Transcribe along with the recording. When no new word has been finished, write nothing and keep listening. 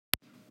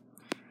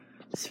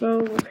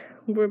So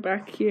we're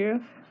back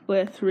here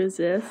with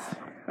Resist.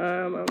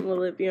 I'm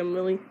Olivia. I'm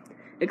really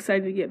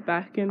excited to get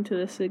back into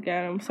this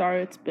again. I'm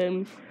sorry it's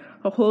been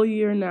a whole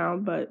year now,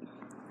 but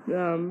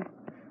I'm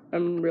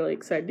really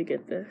excited to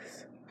get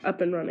this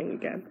up and running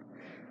again.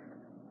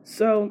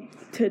 So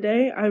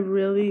today I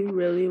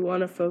really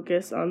want to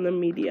focus on the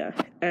media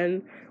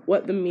and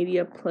what the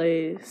media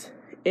plays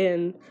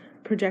in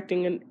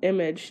projecting an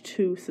image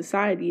to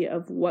society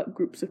of what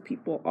groups of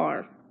people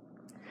are.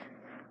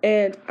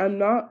 And I'm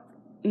not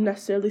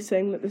necessarily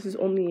saying that this is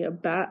only a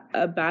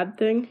bad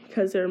thing,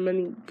 because there are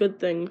many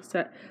good things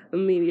that the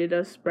media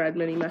does spread,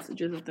 many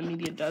messages that the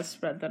media does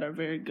spread that are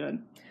very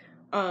good.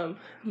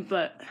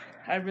 But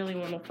I really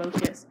want to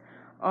focus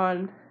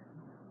on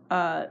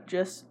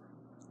just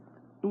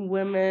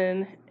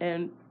women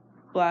and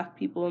Black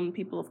people and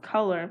people of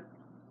color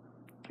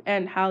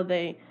and how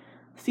they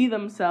see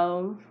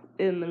themselves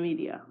in the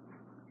media.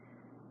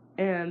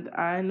 And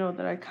I know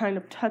that I kind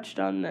of touched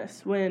on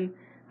this when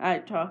I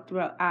talked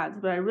about ads,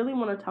 but I really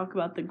want to talk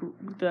about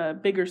the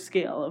bigger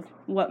scale of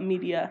what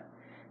media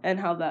and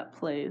how that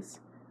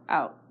plays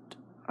out.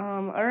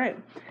 All right,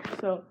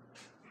 so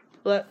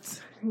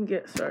let's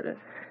get started.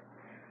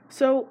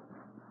 So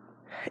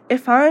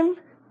if I'm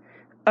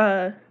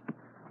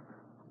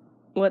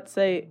let's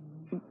say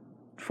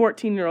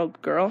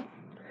 14-year-old girl,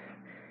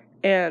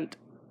 and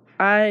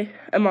I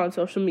am on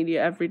social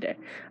media every day.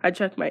 I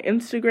check my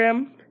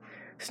Instagram,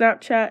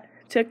 Snapchat,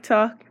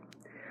 TikTok,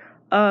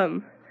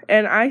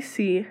 and I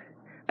see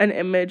an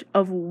image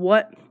of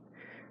what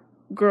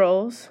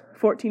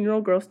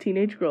 14-year-old girls,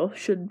 teenage girls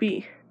should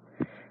be.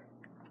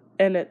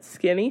 And it's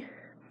skinny,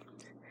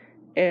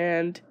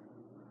 and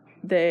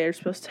they're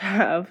supposed to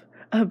have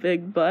a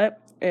big butt,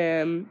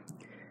 and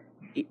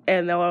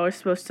they're always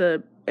supposed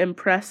to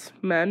impress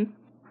men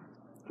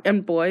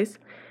and boys.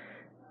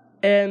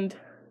 And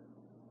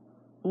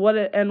what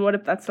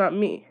if that's not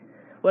me?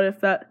 What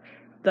if that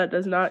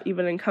does not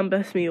even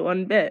encompass me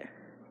one bit?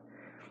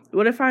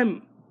 What if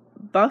I'm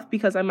buff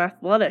because I'm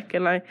athletic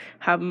and I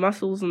have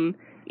muscles and,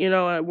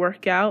 I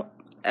work out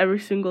every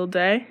single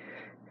day,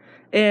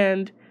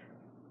 and,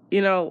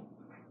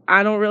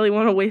 I don't really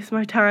want to waste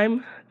my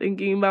time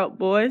thinking about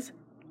boys?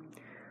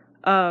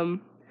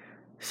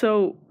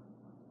 So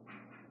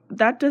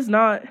that does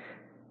not,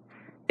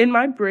 in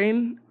my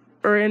brain,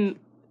 or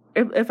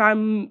if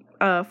I'm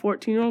a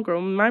 14-year-old girl,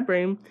 in my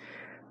brain,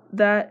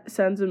 that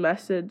sends a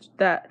message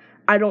that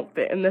I don't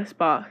fit in this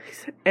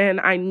box,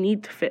 and I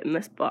need to fit in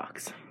this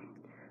box.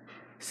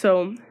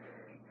 So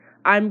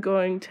I'm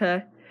going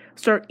to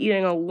start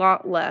eating a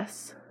lot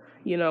less,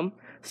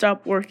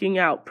 stop working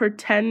out,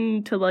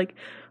 pretend to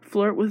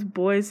flirt with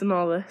boys and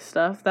all this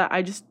stuff that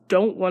I just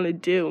don't want to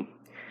do.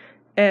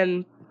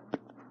 And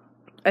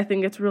I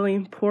think it's really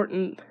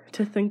important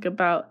to think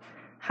about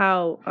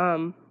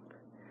how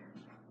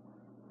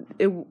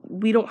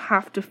we don't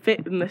have to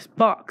fit in this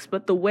box,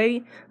 but the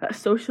way that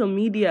social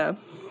media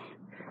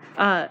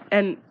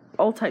and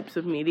all types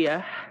of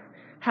media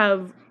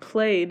have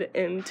played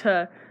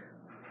into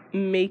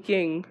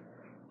making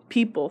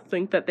people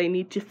think that they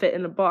need to fit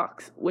in a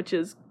box, which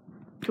is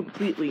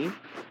completely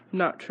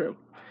not true.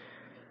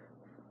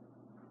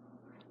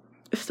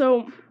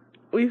 So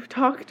we've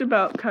talked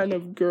about kind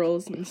of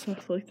girls and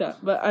stuff like that,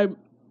 but I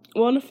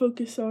want to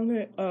focus on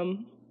it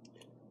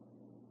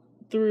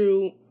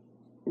through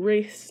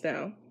race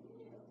now.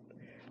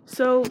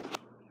 So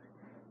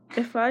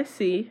if I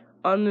see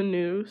on the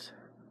news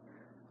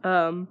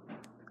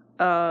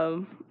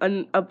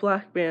a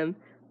Black man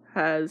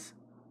has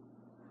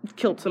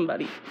killed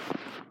somebody,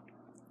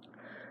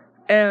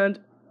 and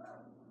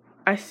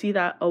I see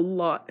that a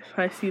lot.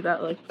 I see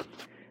that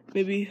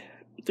maybe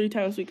 3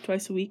 times a week,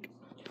 twice a week,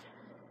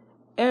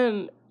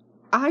 and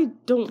I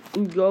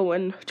don't go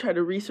and try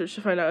to research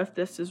to find out if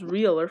this is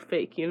real or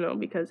fake,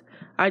 because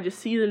I just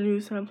see the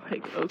news and I'm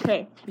like,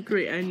 okay,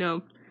 great, I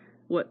know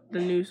what the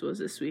news was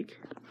this week.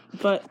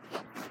 But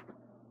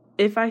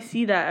if I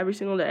see that every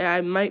single day,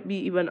 I might be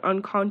even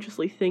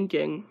unconsciously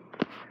thinking,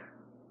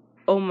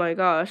 oh my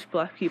gosh,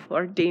 Black people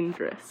are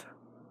dangerous.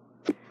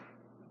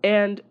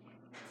 And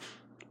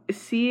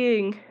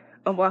seeing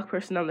a Black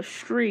person on the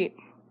street,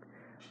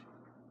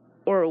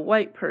 or a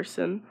white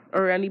person,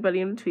 or anybody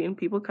in between,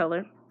 people of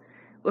color,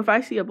 if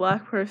I see a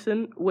Black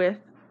person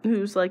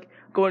who's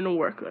going to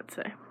work, let's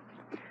say,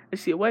 I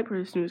see a white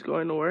person who's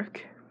going to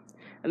work,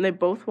 and they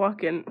both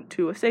walk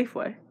into a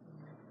Safeway,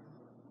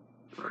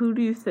 who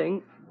do you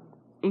think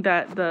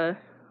that the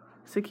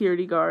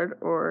security guard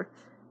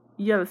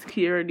the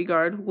security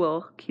guard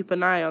will keep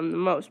an eye on the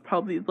most?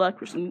 Probably the Black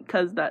person,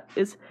 because that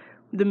is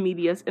the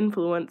media's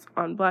influence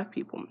on Black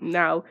people.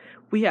 Now,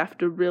 we have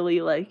to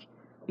really,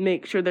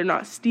 make sure they're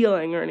not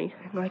stealing or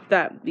anything like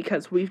that,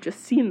 because we've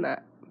just seen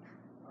that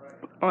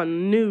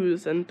on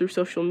news and through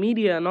social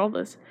media and all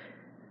this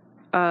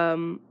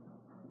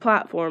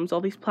platforms, all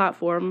these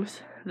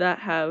platforms that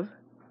have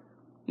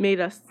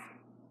made us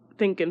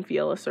think and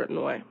feel a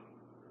certain way.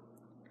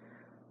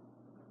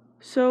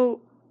 So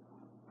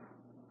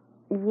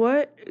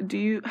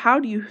how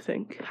do you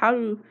think?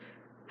 How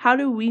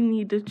do we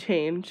need to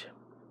change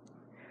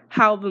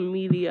how the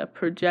media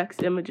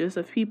projects images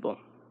of people.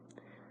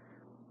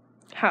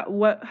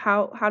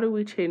 How do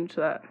we change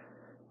that?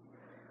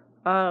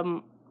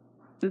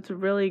 It's a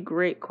really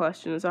great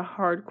question. It's a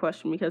hard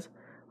question because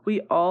we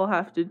all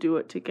have to do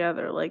it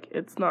together. Like,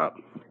 it's not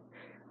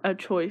a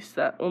choice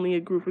that only a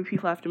group of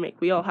people have to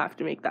make. We all have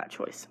to make that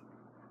choice.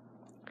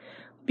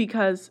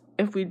 Because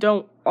if we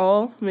don't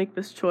all make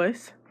this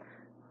choice,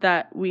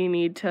 that we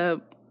need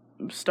to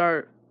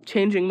start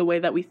changing the way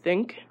that we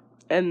think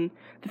and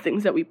the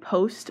things that we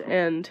post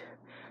and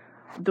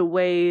the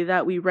way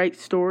that we write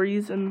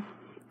stories and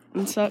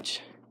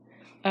such,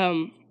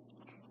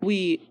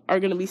 we are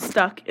going to be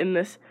stuck in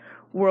this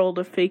world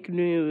of fake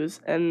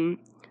news and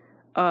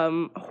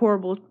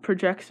horrible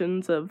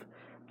projections of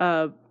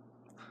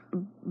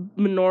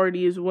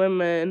minorities,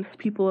 women,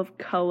 people of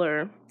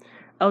color,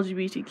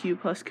 LGBTQ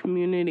plus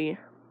community.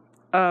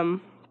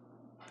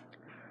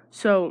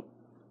 So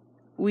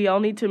we all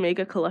need to make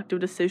a collective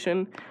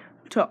decision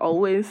to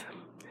always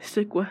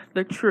stick with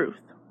the truth.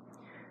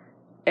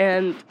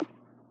 And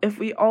if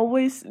we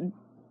always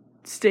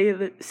say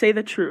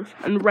the truth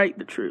and write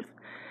the truth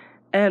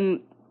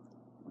and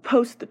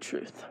post the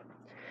truth,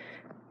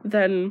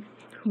 then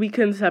we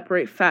can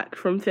separate fact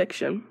from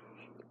fiction.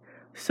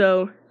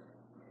 So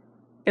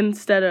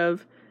instead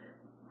of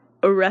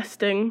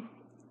arresting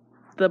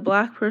the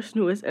black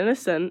person who is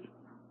innocent,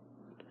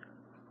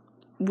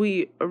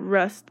 we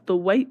arrest the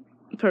white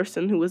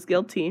person who was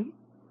guilty.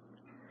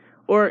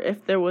 Or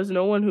if there was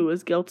no one who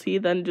was guilty,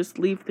 then just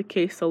leave the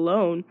case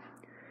alone.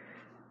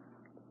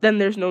 Then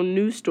there's no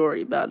news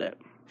story about it.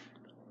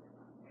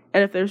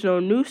 And if there's no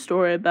news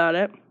story about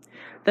it,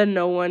 then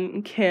no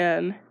one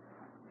can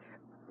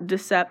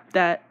accept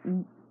that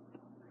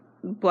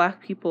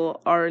black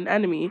people are an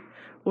enemy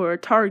or a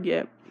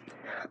target.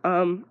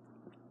 And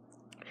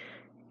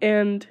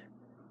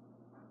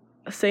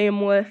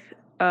same with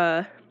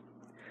Latinos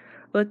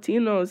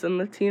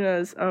and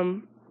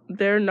Latinas.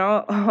 They're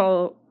not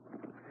all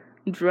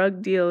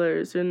drug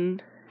dealers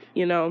and,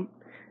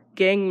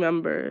 gang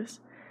members.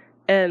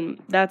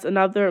 And that's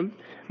another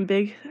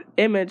big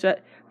image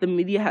that the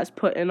media has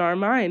put in our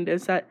mind,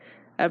 is that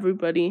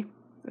everybody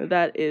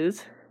that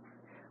is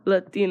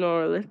Latino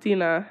or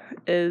Latina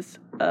is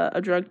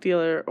a drug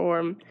dealer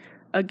or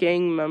a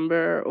gang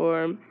member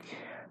or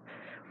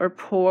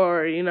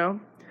poor,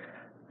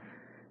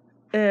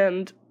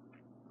 And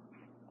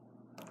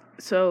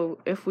so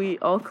if we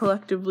all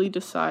collectively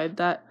decide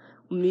that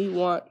we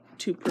want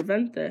to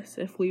prevent this,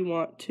 if we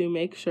want to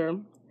make sure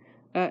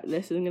that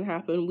this isn't going to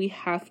happen, we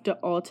have to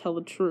all tell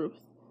the truth.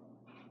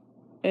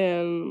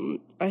 And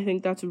I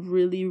think that's a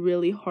really,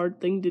 really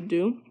hard thing to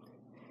do.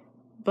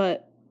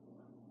 But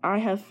I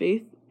have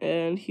faith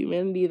in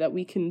humanity that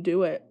we can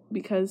do it,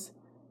 because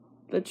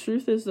the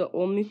truth is the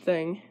only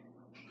thing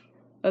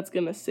that's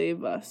going to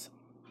save us.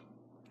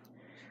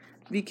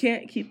 We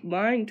can't keep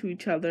lying to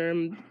each other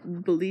and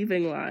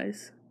believing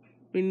lies.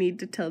 We need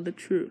to tell the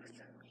truth.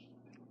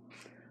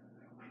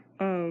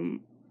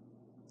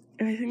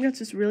 And I think that's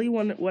just really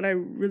what I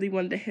really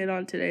wanted to hit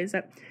on today, is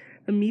that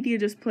the media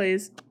just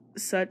plays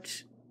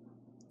such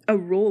a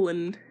role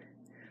in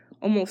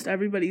almost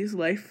everybody's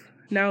life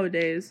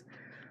nowadays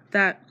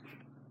that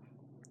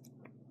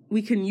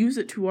we can use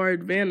it to our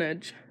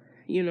advantage,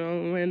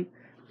 and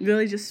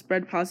really just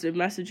spread positive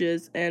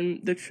messages and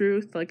the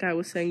truth. Like I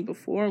was saying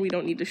before, we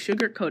don't need to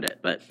sugarcoat it,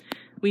 but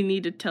we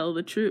need to tell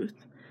the truth.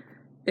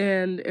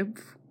 And if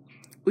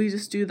we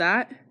just do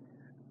that,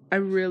 I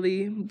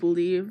really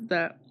believe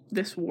that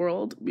this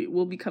world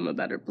will become a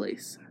better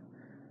place.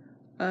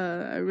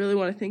 I really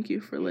want to thank you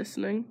for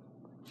listening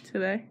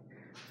today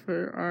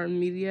for our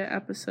media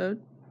episode.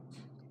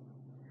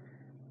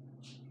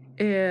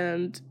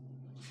 And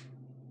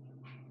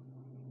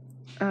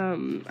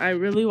I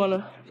really want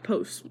to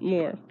post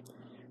more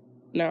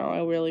now.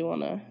 I really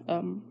want to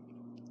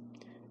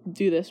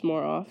do this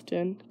more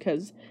often,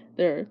 because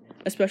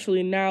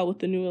especially now with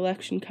the new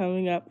election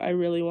coming up, I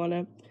really want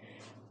to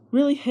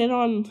really hit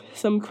on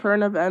some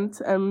current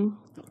events and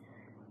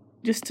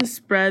just to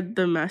spread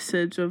the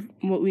message of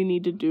what we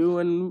need to do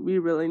and we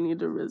really need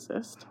to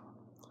resist.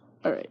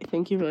 All right,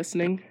 thank you for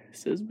listening.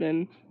 This has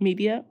been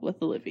Media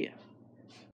with Olivia.